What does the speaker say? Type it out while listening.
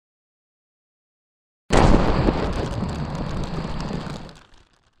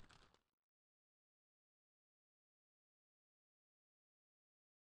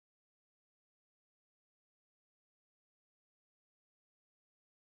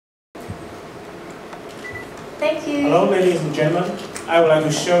Thank you. Hello, ladies and gentlemen. I would like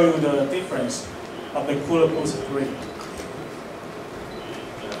to show you the difference of the Cooler Boost grid.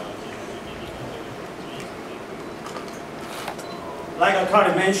 Like I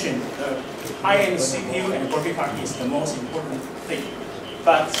already mentioned, the high-end CPU and graphic card is the most important thing.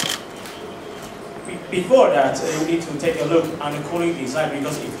 But before that, you need to take a look on the cooling design,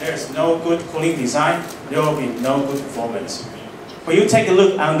 because if there's no good cooling design, there will be no good performance. When you take a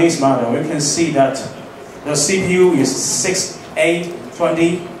look on this model, you can see that the CPU is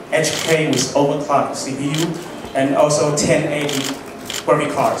 6820HK with overclocked CPU and also 1080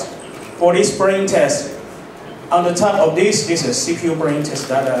 graphic cards. For this brain test, on the top of this is a CPU brain test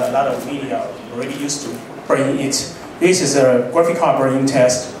that a lot of media already used to bring it. This is a graphic card brain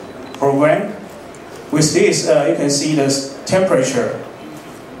test program. With this, you can see the temperature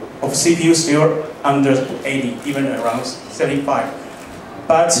of CPU still under 80, even around 75.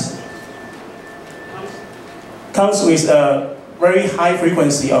 But comes with a very high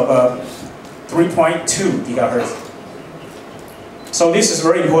frequency of 3.2 gigahertz. So this is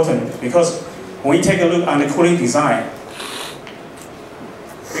very important, because when we take a look on the cooling design,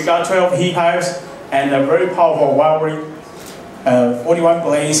 we got 12 heat pipes and a very powerful wiring 41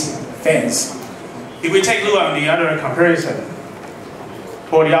 blaze fans. If we take a look on the other comparison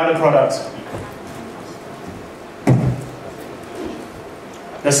for the other products,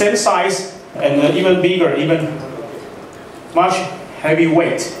 the same size and even bigger, even much heavy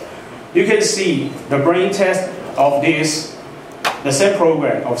weight. You can see the brain test of this, the same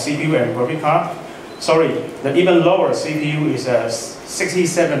program of CPU and graphic card. Sorry, the even lower CPU is a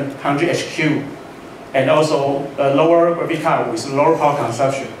 6700 HQ, and also a lower graphic card with lower power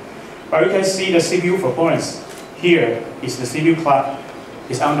consumption. But you can see the CPU performance here is the CPU clock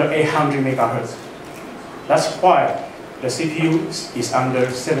is under 800 megahertz. That's why the CPU is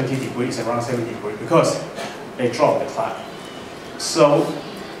under 70 degrees, around 70 degrees, because they drop the clock. So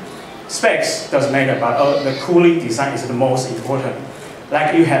specs doesn't matter, but the cooling design is the most important.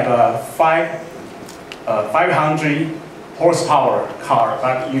 Like you have a 500 horsepower car,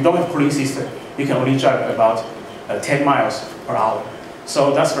 but you don't have cooling system. You can only drive about 10 miles per hour.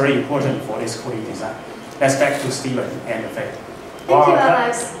 So that's very important for this cooling design. Let's back to Steven and the fact. Thank you,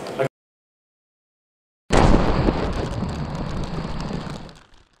 Alex.